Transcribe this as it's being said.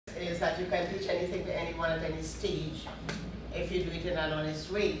that you can teach anything to anyone at any stage if you do it in an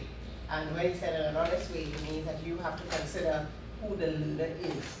honest way. And when he said in an honest way, it means that you have to consider who the leader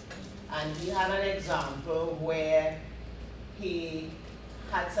is. And he had an example where he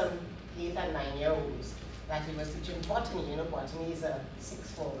had some 8 and 9-year-olds that he was teaching botany. You know, botany is a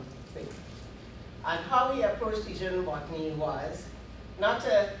 6th form thing. And how he approached teaching botany was not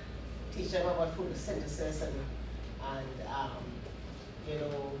to teach them about photosynthesis and you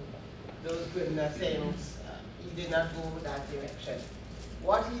know, those goodness things. He did not go that direction.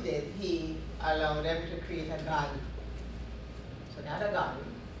 What he did, he allowed them to create a garden. So they had a garden.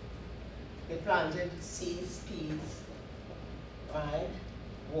 They planted seeds, peas, right?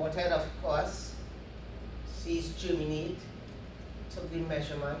 Watered, of course. Seeds germinate, took the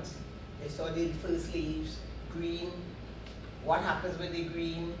measurements. They saw the first leaves, green. What happens with the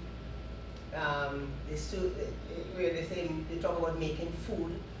green? They talk about making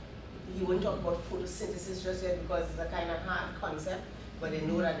food. He wouldn't talk about photosynthesis just yet because it's a kind of hard concept, but they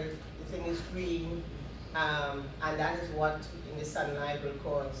know that the thing is green, and that is what in the sunlight will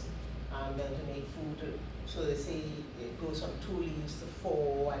cause them to make food. So they say it goes from 2 leaves to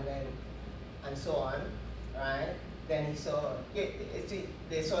 4, and so on, right? Then he saw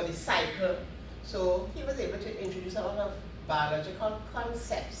they saw the cycle, so he was able to introduce a lot of biological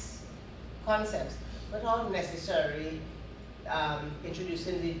concepts, but not necessarily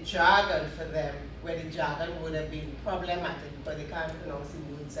introducing the jargon for them, where the jargon would have been problematic because they can't pronounce the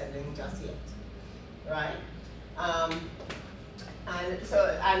words and then just yet, right?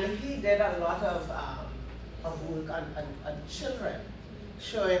 And he did a lot of work on children,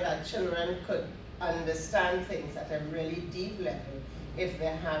 showing that children could understand things at a really deep level if they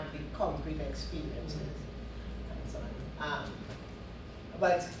have the concrete experiences and so on.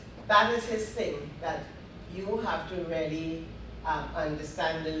 But that is his thing, that you have to really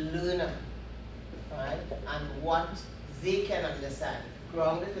understand the learner, right? And what they can understand,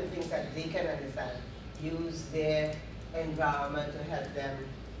 grounded in things that they can understand, use their environment to help them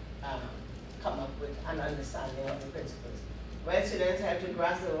come up with an understanding of the principles. When students have to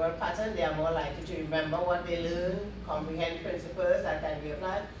grasp the word pattern, they are more likely to remember what they learn, comprehend principles that can be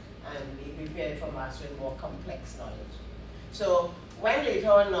applied, and be prepared for mastering more complex knowledge. So when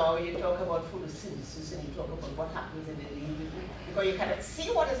later on now you talk about photosynthesis and you talk about what happens in the leaf, because you cannot see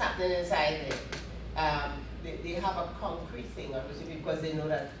what is happening inside there, they have a concrete thing, obviously, because they know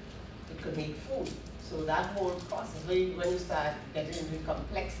that it could make food. So that whole process, when you start getting into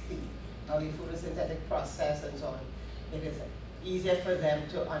complexity of the photosynthetic process and so on, it is easier for them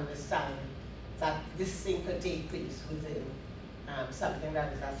to understand that this thing could take place within something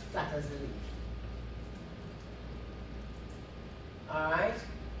that is as flat as the leaf. All right.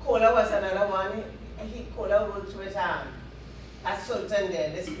 Cola was another one. Cola works with a sultan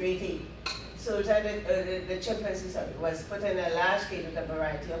there, this great ape. Sultan, the chimpanzee, sorry, was put in a large cage with a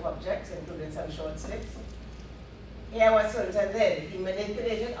variety of objects, including some short sticks. Here was Sultan did. He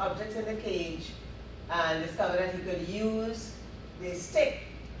manipulated objects in the cage and discovered that he could use the stick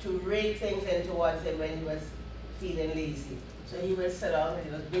to rake things in towards him when he was feeling lazy. So he would sit down and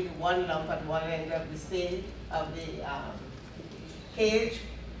he was big one lump at one end of the stage of the cage,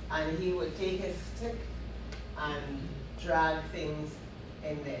 and he would take his stick and drag things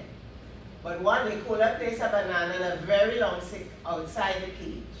in there. But one day, Cola placed a banana and a very long stick outside the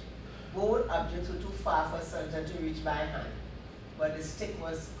cage. Both objects were too far for Sultan to reach by hand, but the stick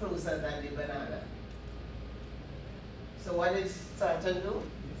was closer than the banana. So what did Sultan do?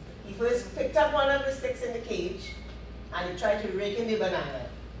 He first picked up one of the sticks in the cage and he tried to rake in the banana.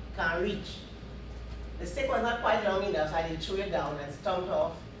 Can't reach. The stick was not quite long enough, and he threw it down and stomped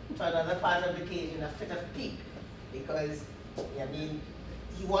off to another part of the cage in a fit of pique, because, I mean,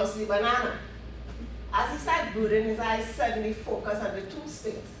 he wants the banana. As he started brooding, his eyes suddenly focused on the 2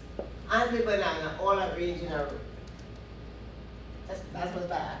 sticks and the banana all arranged in a row. That was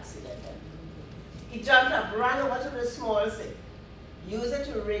by accident. He jumped up, ran over to the small stick, used it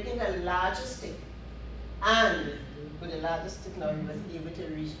to rake in the larger stick, and with the larger stick now he was able to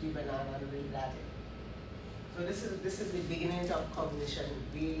reach the banana and rake that in. So this is the beginnings of cognition,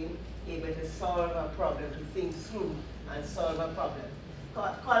 being able to solve a problem, to think through and solve a problem.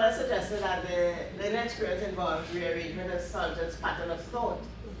 Collar suggested that the learning experience involved rearrangement of Sultan's pattern of thought.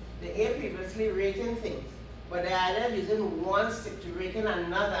 The ape previously raking things, but the idea of using one stick to rake in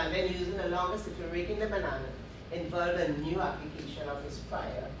another and then using the longer stick to rake in the banana involved a new application of his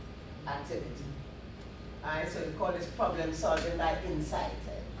prior activity. Alright, so we call this problem solving by insight,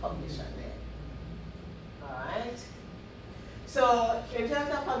 cognition there. Alright. So in terms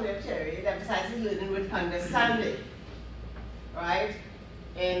of cognitive theory, it emphasizes learning with understanding. Right?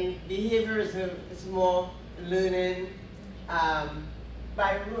 In behaviorism, it's more learning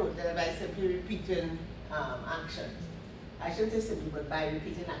by rote, by simply repeating actions. I shouldn't say simply, but by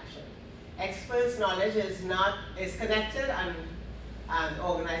repeating action. Experts' knowledge is connected and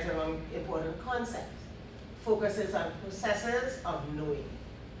organized around important concepts. Focuses on processes of knowing.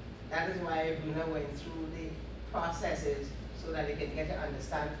 That is why Bruna went through the processes so that they can get to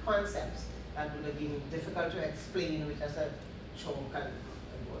understand concepts that would have been difficult to explain with just a chalk and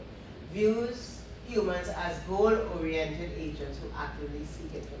word. Views humans as goal-oriented agents who actively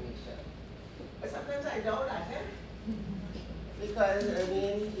seek information. But sometimes I doubt that, because I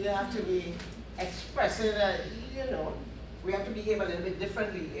mean, you have to be expressive, we have to behave a little bit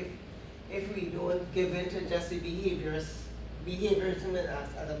differently if we don't give in to just the behaviorism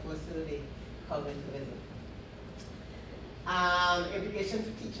as opposed to the cognitivism. Implications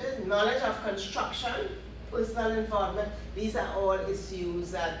for teachers, knowledge of construction, personal involvement. These are all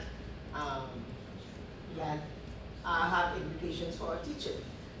issues that have implications for our teachers.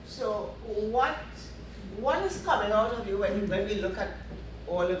 So what is coming out of you when we look at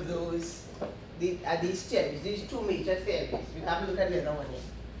all of those, these theories, these two major theories? We have to look at the other one here.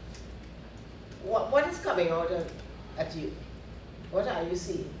 What is coming out at you? What are you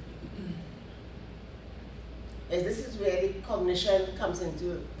seeing? This is where the cognition comes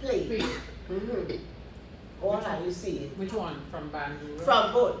into play. What are you seeing? Which one? From Bandura?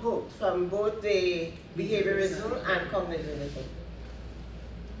 From both. From both the behaviorism and cognitivism.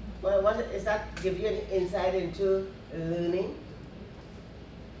 Well, does that give you an insight into learning?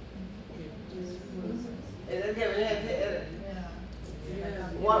 Is it giving you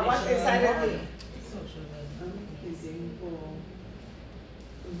what insight is it? I'm thinking for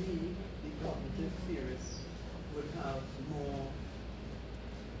me, the cognitive theorists would have more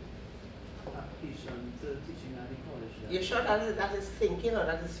application to teaching at the college level. You're sure that is thinking or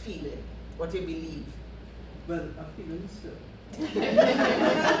that is feeling? What you believe? Well, a feeling still. I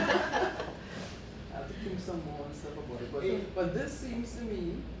have to think some more and stuff about it. But this seems to me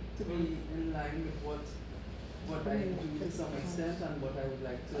to be in line with what I do to some extent and what I would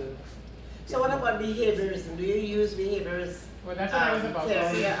like to. So what about behaviorism? Do you use behaviors? Well, that's what I was about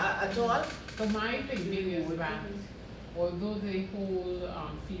to say. At all? So my thinking is that although the whole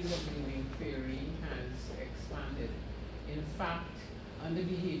field of learning theory has expanded, in fact, under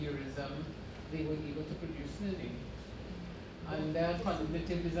behaviorism, they were able to produce learning. Under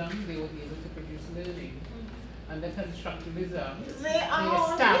cognitivism, they were able to produce learning. Under constructivism, they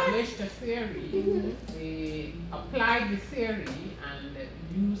established a theory, they applied the theory and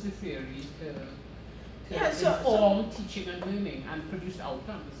used the theory to inform teaching and learning and produce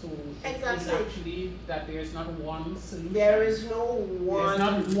outcomes. So it's actually that there is not one solution. There is no one.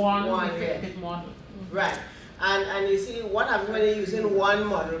 There's not one effective model. Right. And you see, what happens when you're using one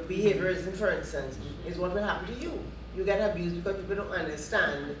model, behaviorism for instance, is what will happen to you. You get abused because people don't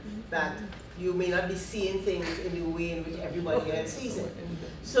understand that you may not be seeing things in the way in which everybody else sees it.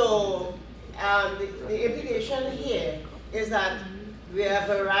 So the implication here is that there are a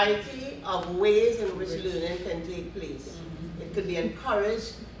variety of ways in which learning can take place. It could be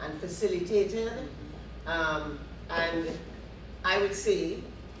encouraged and facilitated, and I would say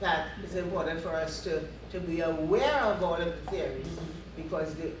that it's important for us to be aware of all of the theories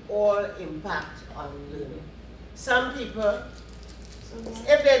because they all impact on learning. Some people,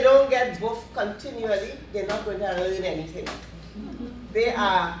 if they don't get both continually, they're not going to learn anything. Their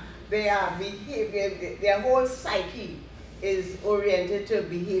whole psyche is oriented to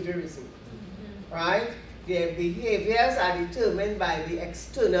behaviorism, right? Their behaviors are determined by the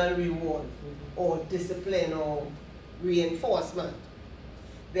external reward or discipline or reinforcement.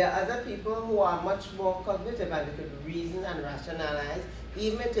 There are other people who are much more cognitive and they could reason and rationalize,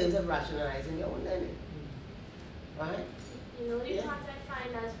 even in terms of rationalizing your own learning, right? You know, the part I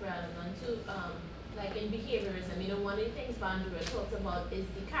find that's relevant to, like in behaviorism, one of the things Bandura talks about is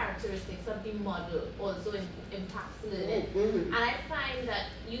the characteristics of the model also impacts learning. And I find that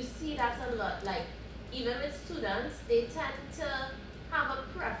you see that a lot, like even with students, they tend to have a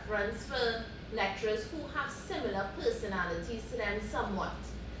preference for lecturers who have similar personalities to them somewhat.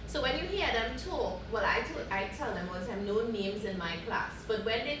 So when you hear them talk, well, I tell them all the time, no names in my class. But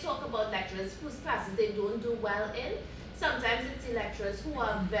when they talk about lecturers whose classes they don't do well in, sometimes it's the lecturers who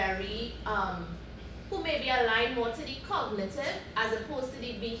are very, who may be aligned more to the cognitive as opposed to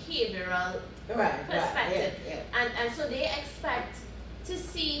the behavioral perspective. And so they expect to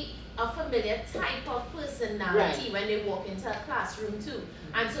see a familiar type of personality when they walk into a classroom too.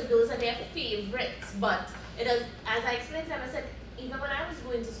 And so those are their favorites. But it is, as I explained to them, I said, even when I was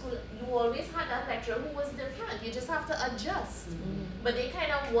going to school, you always had that lecturer who was different. You just have to adjust. But they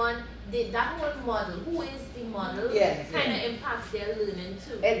kind of want that whole model. Who is the model? Kind of impacts their learning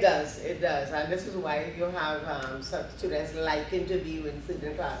too. It does, and this is why you have some students liking to be in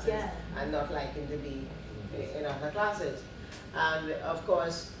certain classes and not liking to be in other classes. And of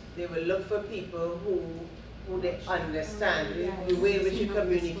course, they will look for people who they understand. The way in which you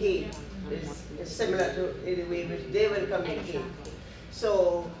communicate is similar to the way in which they will communicate.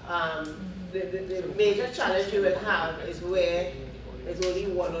 So the major challenge you will have is where there's only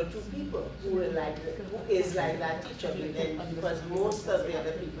one or two people who is like that teacher, because most of the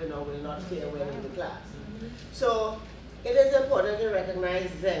other people now will not fare well in the class. So it is important to recognize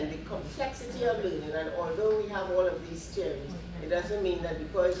then the complexity of learning, and although we have all of these theories, it doesn't mean that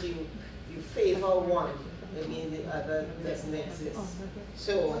because you favor one, it means the other doesn't exist.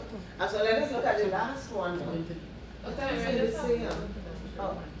 So let us look at the last one. I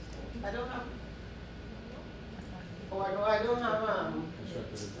don't have. I don't have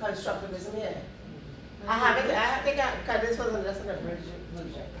constructivism here. I have it. I think this was a lesson of version.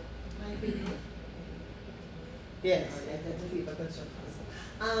 Yes, that's a fever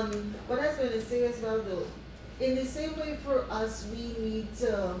constructivism. What I was going to say as well, though, in the same way for us, we need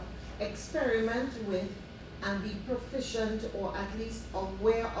to experiment with and be proficient, or at least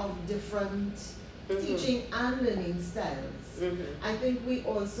aware of different teaching and learning styles. I think we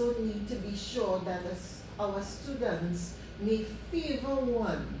also need to be sure that our students may favor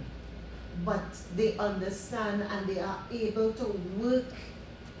one, but they understand and they are able to work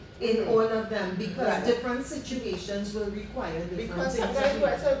in all of them, because different situations will require different because things.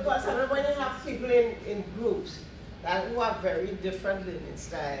 sometimes when you have people in groups who have very different learning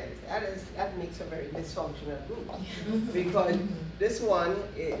styles, that makes a very dysfunctional group. Because this one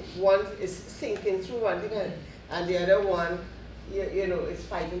is thinking through one thing, and the other one, is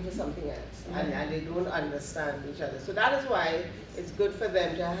fighting for something else, and they don't understand each other. So that is why it's good for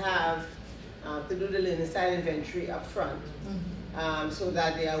them to have to do the learning style inventory up front, so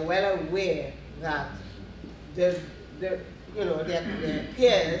that they are well aware that their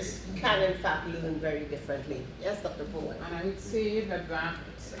peers can in fact learn very differently. Yes, Dr. Poole. And I would say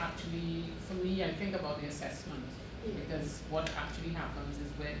that's actually, for me, I think about the assessment, because what actually happens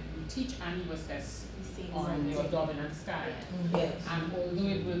is when you teach and you assess on your dominant style, and although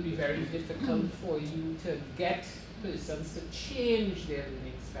it will be very difficult for you to get persons to change their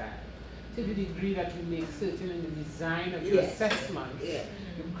learning style, to the degree that you make certain in the design of your assessment, you're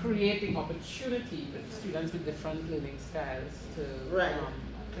creating opportunity for students with different learning styles to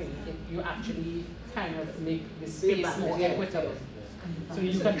you actually kind of make the space more equitable. So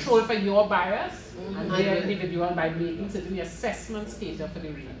you control for your bias and their individual by making certain assessments cater for the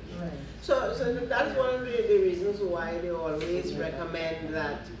range. So that's one of the reasons why they always recommend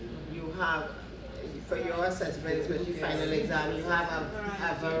that you have, for your assessment, especially final exam, you have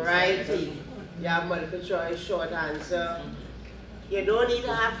a variety. You have multiple choice, short answer. You don't need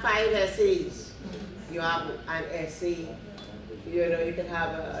to have 5 essays. You have an essay. You can have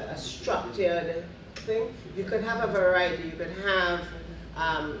a structured thing. You can have a variety. You can have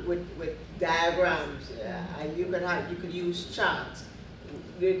with diagrams, and you could use charts.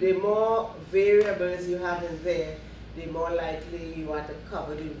 The more variables you have in there, the more likely you are to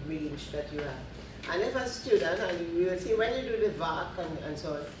cover the range that you have. And if a student, and you will see when you do the VAC and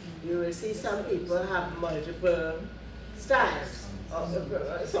so on, you will see some people have multiple styles.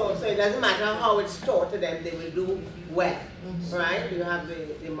 So it doesn't matter how it's taught to them, they will do well, right? You have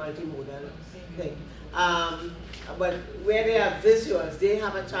the multimodal thing. But where they are visuals, they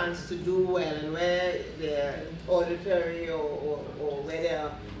have a chance to do well, and where they're auditory or where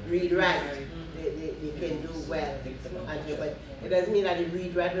they're read-write, they can do well. But it doesn't mean that the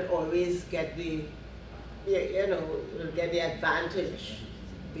read-write will always get the, will get the advantage,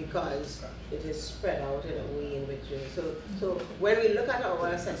 because it is spread out in a way in which so when we look at our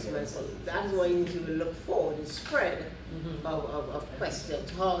assessments, that's why you need to look for the spread of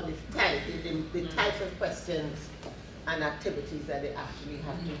questions, how the types of questions and activities that they actually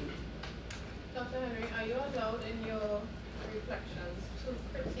have to do. Dr. Henry, are you allowed in your reflections to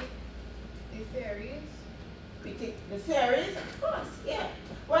critique the theories? Critique the theories? Of course, yeah.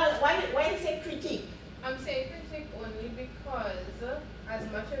 Well, why you say critique? I'm saying critique only because as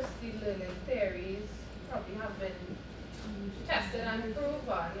much as the learning theories probably have been tested and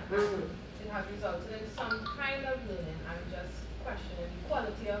proven, and it has resulted in some kind of learning, I'm just questioning the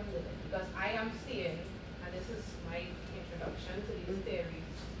quality of learning, because I am seeing, and this is my introduction to these theories,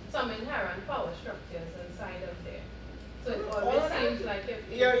 some inherent power structures inside of there. So it always seems like if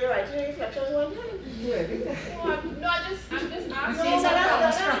You're writing reflections one time. I'm just asking. You see some power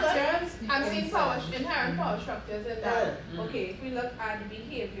that's structures? I'm seeing inherent power structures in that. Mm. Okay, if we look at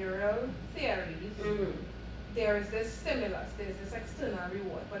behavioral theories, there is this stimulus, there's this external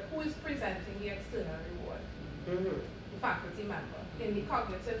reward, but who is presenting the external reward? The faculty member. In the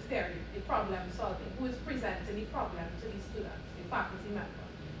cognitive theory, the problem solving, who is presenting the problem to the students? The faculty member.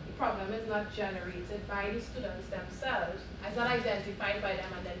 The problem is not generated by the students themselves, it's not identified by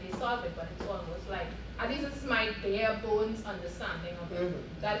them and then they solve it, but it's almost like, at least it's my bare bones understanding of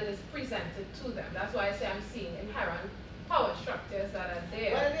it, that it is presented to them. That's why I say I'm seeing inherent power structures that are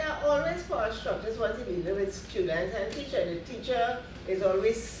there. Well, there are always power structures once you deal with students and teacher. The teacher is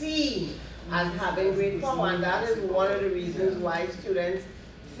always seen as having great power, and that is one of the reasons why students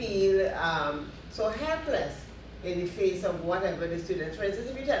feel so helpless in the face of whatever the students. For instance,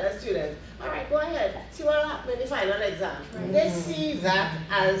 if you tell a student, all right, go ahead, see what will happen in the final exam. They see that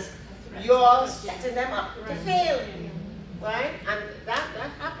as you're setting them up to fail, right? And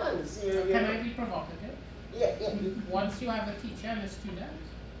that happens. Can I be provocative? Yeah. Once you have a teacher and a student,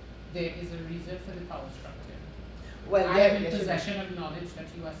 there is a reason for the power structure. Well, I am in possession of knowledge that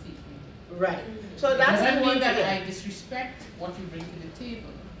you are seeking. Right. So that's doesn't mean that thing. I disrespect what you bring to the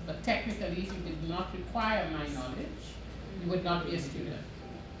table, but technically, if you did not require my knowledge, you would not be a student.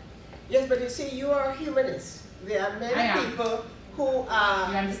 Yes, but you see, you are a humanist. There are many people who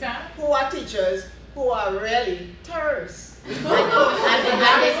are You understand? who are teachers who are really terrorists. But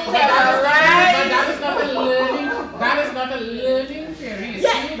that is not a learning. That is not a learning theory. You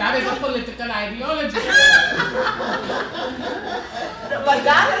see, that is a political ideology. But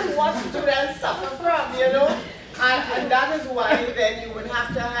that is what students suffer from, you know, and that is why then you would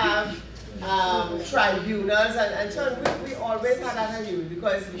have to have tribunals and so on. We always had that at you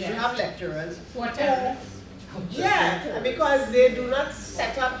because we have lecturers. Yeah, because they do not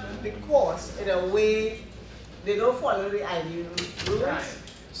set up the course in a way, they don't follow the ideal rules. Right.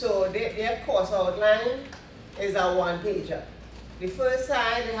 So their course outline is a one-pager. The first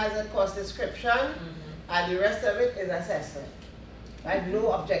side has a course description, and the rest of it is assessment. Right?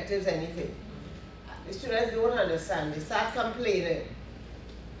 No objectives, anything. The students don't understand. They start complaining.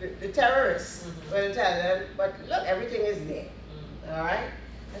 The terrorists will tell them, but look, everything is there. All right?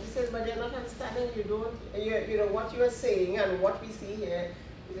 And he says, but they're not understanding. You know what you are saying and what we see here,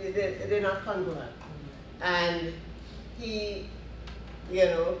 they're not congruent. And he, you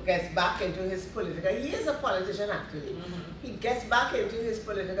know, gets back into his political. He is a politician actually. He gets back into his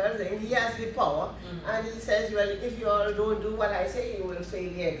political thing. He has the power, and he says, well, if you all don't do what I say, you will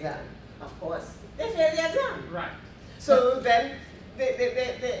fail the exam. Of course, they fail the exam. Right. So then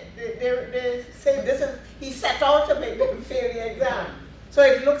they say this is, he set out to make them fail the exam. So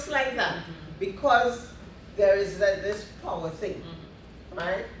it looks like that because there is this power thing,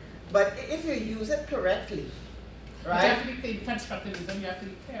 right? But if you use it correctly, right? You have to be constructivism, you have to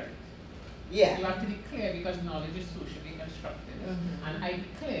declare it. Yeah. You have to declare because knowledge is socially constructed. And I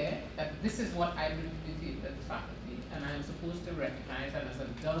declare that this is what I bring to the table as a faculty, and I am supposed to recognize that as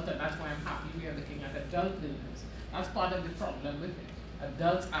an adult, and that's why I'm happy we are looking at adult learners. That's part of the problem with it.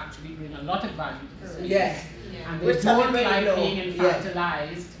 Adults actually bring a lot of value to the system. Yes. And they don't like being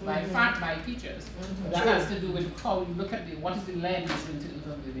infantilized by teachers. That has to do with how you look at what is the lens in terms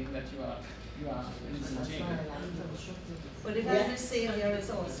of living that you are engaging. But if I may say, there is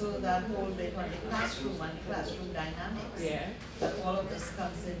also that whole bit on the classroom and classroom dynamics. Yeah. That all of this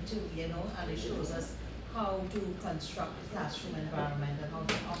comes into, you know, and it shows us how to construct a classroom environment and how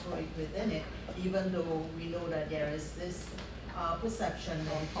to operate within it, even though we know that there is this perception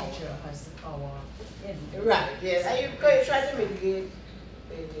that the teacher has the power. Right, yes. And you try to mitigate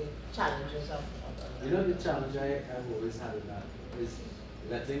the challenges of you know, the challenge I've always had in that is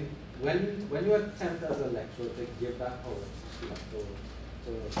letting, when you attempt as a lecturer to give that power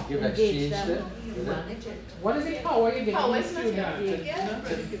to give exchange there. What is it power you give Power to is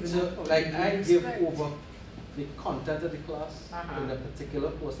students? So, like, I give over the content of the class in a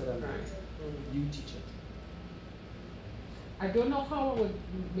particular course that I'm doing. You teach it. I don't know how I would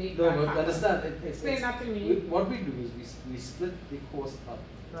make No, that but happen. understand. Explain that to me. What we do is we split the course up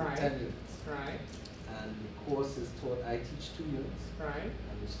to 10 units. Right. And the course is taught, I teach 2 units. Right.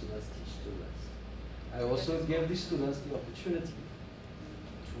 And the students teach 2 units. I also give the students the opportunity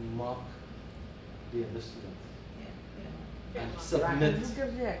to mark the other students. And submit. Who gives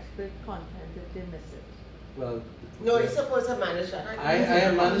the expert content if they miss it? Well, no, you're supposed to manage that. I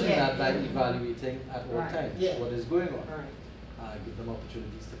am managing that by evaluating at all times what is going on. Give them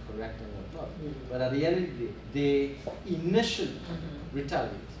opportunities to correct and whatnot. But at the end of the day, they initially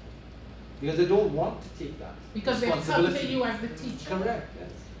retaliate. because they don't want to take that Because they come responsibility. to you as the teacher. Correct, yes.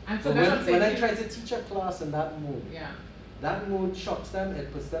 And So so that's what I'm when I saying. try to teach a class in that mode, Yeah. that mode shocks them,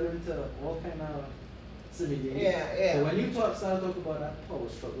 it puts them into all kind of silly games. Yeah. So when you start talk about that power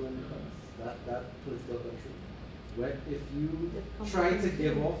struggle in the class, that political control, where if you try to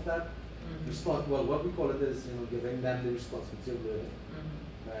give off that response, well, what we call it is, giving them the responsibility of learning,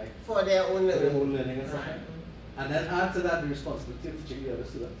 right? For their own For their learning. own learning and stuff. Right. And then add to that the responsibility of teaching the other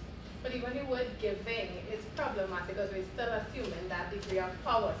students. But even the word giving is problematic because we're still assuming that degree of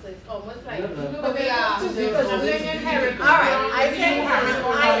power. So it's almost like But we are. Something inherent. All right, I you think- having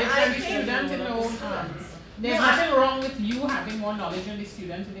more I knowledge than the think- student to know. There's nothing wrong with you having more knowledge than the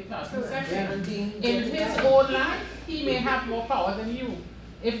student in the classroom session. And being In his own life, he may have more power than you.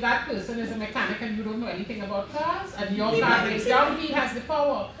 If that person is a mechanic and you don't know anything about cars, and your car breaks down, he has the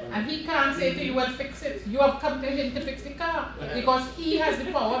power. And he can't say to you, well, fix it. You have come to him to fix the car. Because he has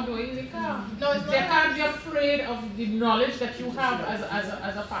the power of doing the car. No, it's They not. can't be afraid of the knowledge that you have as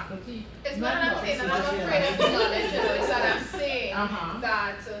a faculty. It's not that I'm saying that I'm afraid of the knowledge, it's that I'm saying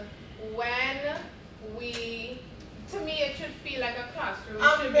that when we, to me it should feel like a classroom. It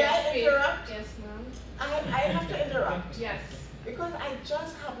should be May a I space. interrupt? Yes, ma'am. I have to interrupt. Yes. Because I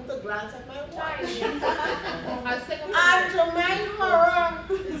just happened to glance at my watch. I'll take a And to my horror,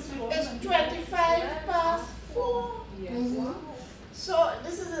 it's 25 past 4. So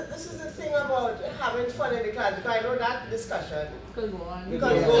this is the thing about having fun in the class, because I know that discussion Could go on. could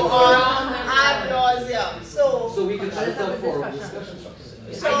go on ad nauseum. So we can shut the forum discussion.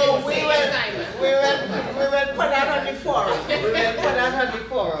 So we will put that on the forum. We will put that on the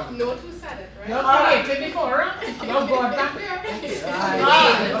forum. Note who said it, right? You're creating the forum. Oh God, back there.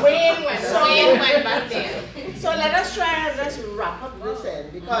 Wayne went back there. So let us try and just wrap up this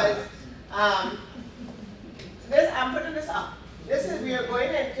end, because I'm putting this up. This is, we are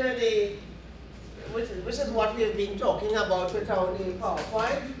going into the, which is what we've been talking about without the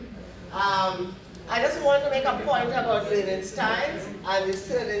PowerPoint. I just want to make a point about learning styles, and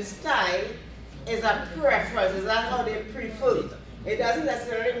the learning style is a preference. Is that how they prefer? It doesn't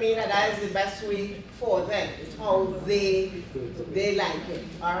necessarily mean that is the best way for them. It's how they like it.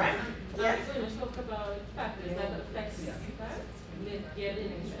 All right? Yes? I'm going to talk about factors that affect their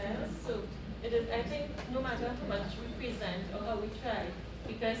learning styles. So it is, I think, no matter how much we present or how we try,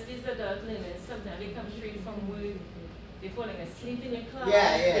 because these adult learners, sometimes they come straight from work, they're falling asleep in your class,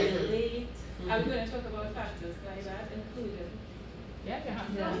 they're late. I'm going to talk about factors like that included. Yeah, you have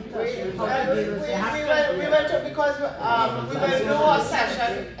We went to, because we will do a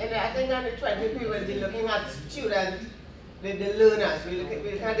session, and I think on the 20th we will be looking at students, the learners. We'll look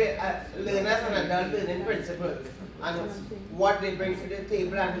at the learners and adult learning principles, and what they bring to the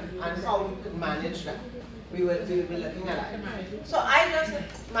table, and how we could manage that. We will be looking at that. So I just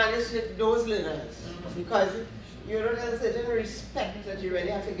manage those learners, because there's a certain respect that you really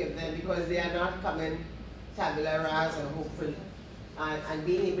have to give them, because they are not coming tabula rasa, hopefully. And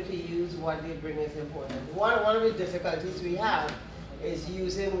being able to use what they bring is important. One of the difficulties we have is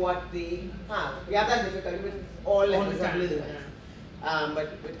using what they have. We have that difficulty with all levels of learners.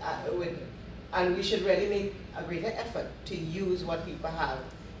 And we should really make a greater effort to use what people have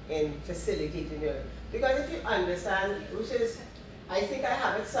in facilitating it. Because if you understand, which is, I think I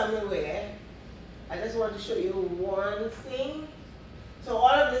have it somewhere, I just want to show you one thing. So all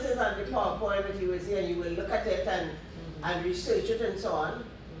of this is on the PowerPoint that you will see, and you will look at it and research it and so on.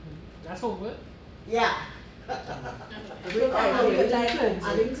 That's all good. Yeah. Adding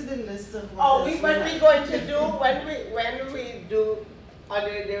to the list of what we're going to do when we do on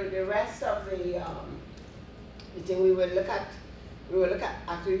the rest of the thing, we will look at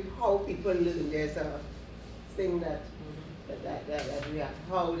actually how people learn. There's a thing that we have,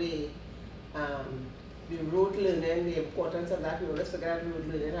 how they the rote learning, the importance of that. We always forget that rote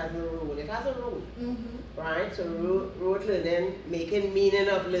learning has no role. It has a role, right? So rote learning, making meaning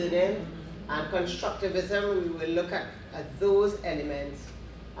of learning, and constructivism. We will look at those elements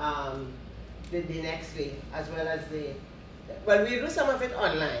the next day, as well as well, we'll do some of it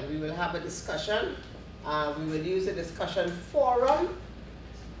online. We will have a discussion. We will use a discussion forum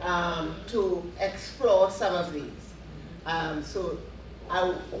to explore some of these. So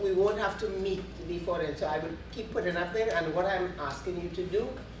we won't have to meet before then. So I will keep putting up there, and what I'm asking you to do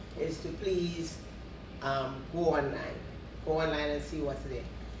is to please go online and see what's there.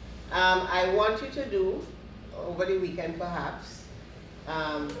 I want you to do, over the weekend perhaps,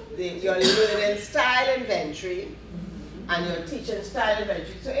 your learning style inventory and your teaching style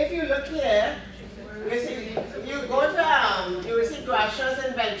inventory. So if you look here, you go to, you will see Grasher's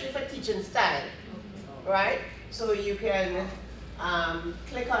inventory for teaching style, right? So you can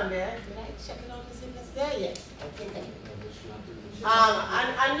Click on there. Did I check it out to see if it's there? Yes, I think I did.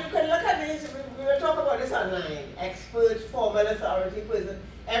 And you can look at this, we will talk about this online. Expert, formal authority, person.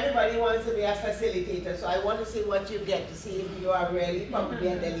 Everybody wants to be a facilitator, so I want to see what you get to see if you are really probably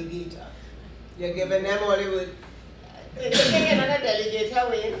a delegator. You're giving them all you would. You're taking another delegator,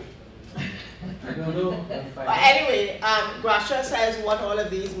 Wayne. I don't know. But anyway, Gracia says what all of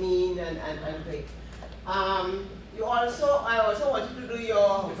these mean and great. I also want you to do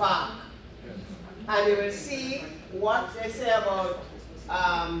your VAC. And you will see what they say about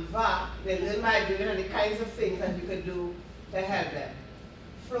VAC, the learn by doing, and the kinds of things that you can do to help them.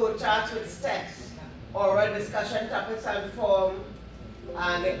 Flow charts with steps, oral discussion topics and form,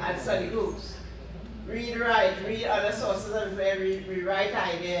 and study groups. Read other sources and rewrite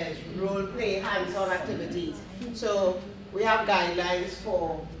ideas, role play, hands-on activities. So we have guidelines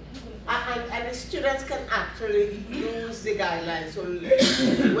for, and the students can actually use the guidelines. So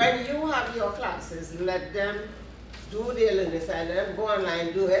when you have your classes, let them do their learning, let them go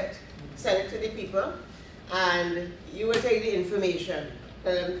online, do it, send it to the people, and you will take the information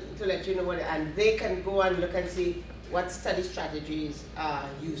to let you know what, and they can go and look and see what study strategies are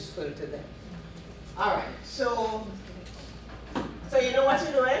useful to them. All right, so you know what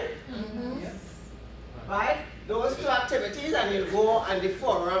you're doing? Mm-hmm. Yes. Right? Those two activities, and you'll go on the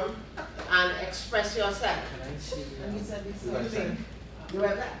forum and express yourself. And you said this thing. You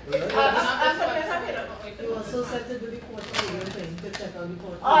have that? You also said to do the portfolio thing, to check out the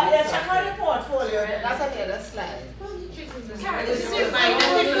portfolio. Oh, yeah, check out the portfolio. That's on the other slide.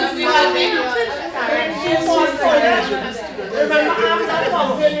 Remember, I'm not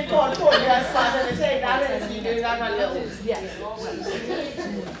comparing the portfolio as fast as they say that, and you do that on your own. Yes.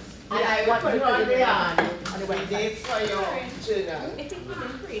 And I will put it on the dates for your journal.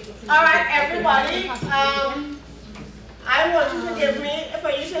 All right, everybody. I want you to give me,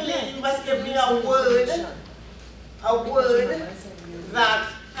 for you to leave, you must give me a word that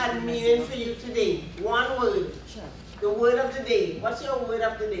had meaning for you today. One word. The word of the day. What's your word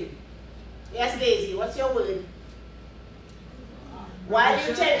of the day? Yes, Daisy, what's your word? Why do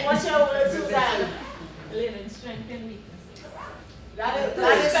you take, what's your word, Suzanne? Learning strength and weaknesses. That is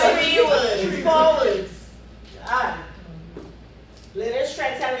 3 words, 4 words. Learning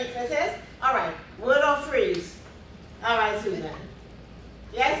strengths and weaknesses. All right, word or phrase. All right, Susan.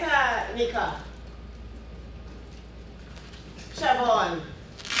 Yes, Nika. Siobhan.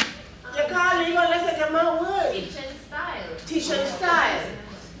 You can't leave unless I give my word. Teaching style. Teaching style.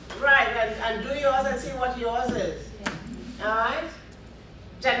 Right, and do yours and see what yours is. All right?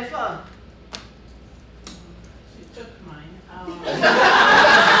 Jennifer. She took mine.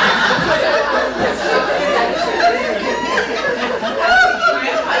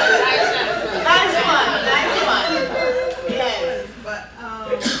 Nice one. Yes. But, I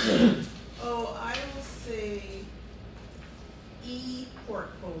will say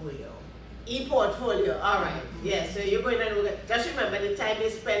e-portfolio. E-portfolio, all right. Yes, so you're going to look at, just remember the time you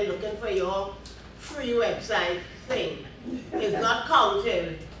spend looking for your free website thing is not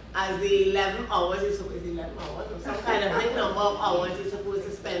counted as the 11 hours, it's 11 hours, or some kind of big number of hours you're supposed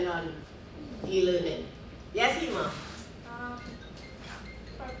to spend on e-learning. Yes, Ima?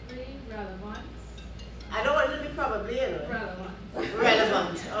 Probably relevant. I don't want it to be probably, you know. Relevant.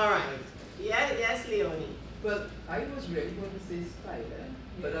 Relevant, all right. Yes, Leonie. Well, I was really going to say style,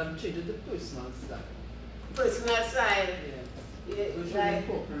 but I'm changing to personal style. Personal style. Yes. Yeah, Which will like,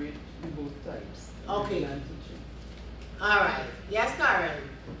 incorporate in both types. Okay. Learning and teaching. all right. Yes, Karen.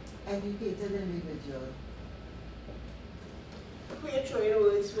 Educated individual. Who are you throwing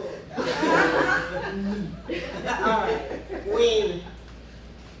words for? All right. Wayne.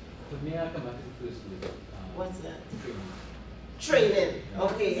 For me, I come back to the first word. What's that? Training. Training.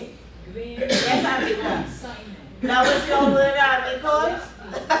 Okay. Yes, Amika. That was your word, Amika?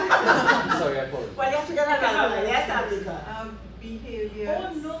 Sorry, I apologize. Well, you have to get another one. Yes, Amika. Behavior.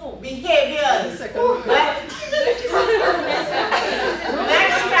 Oh no. Behaviors. Second word. Next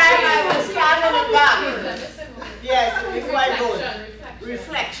time I will start in the back. Yes, before I go.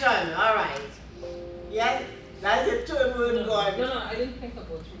 Reflection. All right. Yes, that's a third word, God. No, I didn't think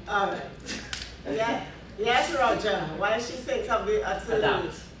about it. All right. Yeah. Yes, Roger. Why she thinks of the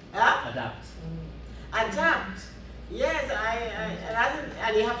Adapt. Huh? Adapt. Adapt. Yes,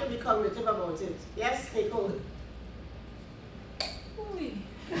 and you have to be cognitive about it. Yes, Nicole.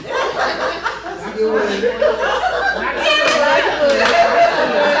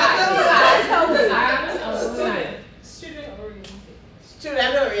 Student oriented.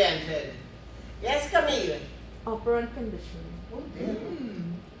 Student oriented. Yes, Camille. Operant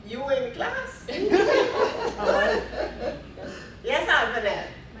conditioning. You in class? Yes,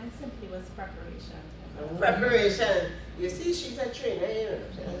 preparation. Preparation. You see, she's a trainer, you know.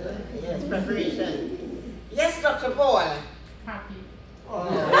 Yes, preparation. Yes, Dr. Paul. Happy. Oh.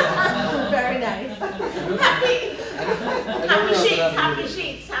 Very nice. Happy. Happy sheets, happy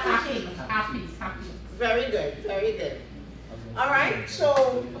sheets, happy sheets. Happy. Very good, very good. All right,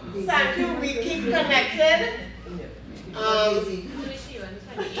 so thank you. We keep connected. We see you on the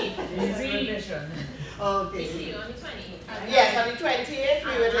 28th. Okay. We see you on the 28th. Yes, on the 28th,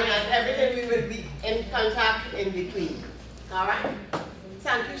 we will have everything. We will be in contact in between. All right.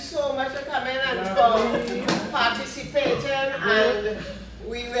 Thank you so much for coming and for participating, and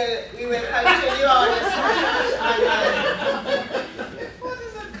we will continue our discussions on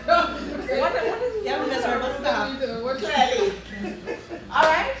What is young miserable stuff? clearly. All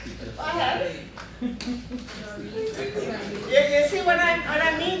right. Go ahead. You see what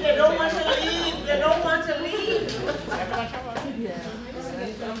I mean? They don't want to leave. They don't want to leave.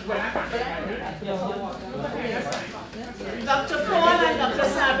 Dr. Paul and Dr.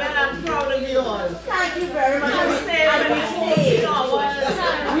 Sabin, I'm proud of you all. Thank you very much. You stayed for 14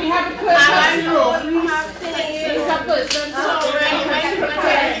 hours. We have a person. You have He's a person. so really when you tell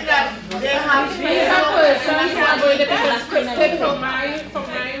me that they have He's a person who are going to be conscripted from my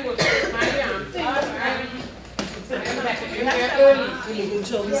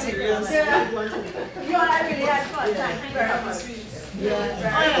So serious. You and I really had fun. Thank you very much.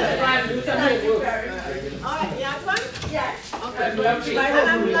 Thank you very much. all right, you have fun? Yes. Okay. And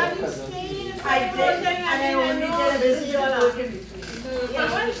I'm glad you stayed. I did, and I only did a busy work in between.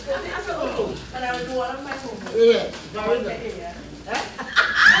 Yeah, well, that's okay. And I would do all of my homework. Yes, very good. Yeah.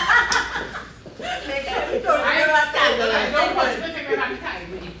 I don't want to take my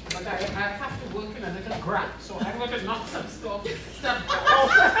time with it, but I have to work in a little grab, so I'm going to knock some stuff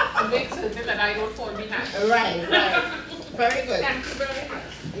off to make certain that I don't fall behind. Right. Very good. Thank you very much.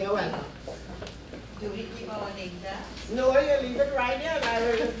 You're welcome. Do we keep our name there? No, you leave it right there and I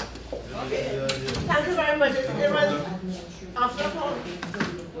will. Okay. Thank you very much. It was after home.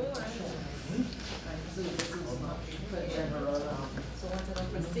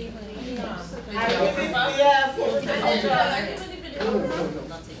 I give it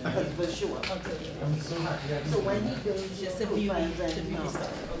So when he goes, just a few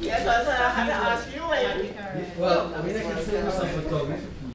Yes, I had to ask you. Well, I mean, I can say myself photography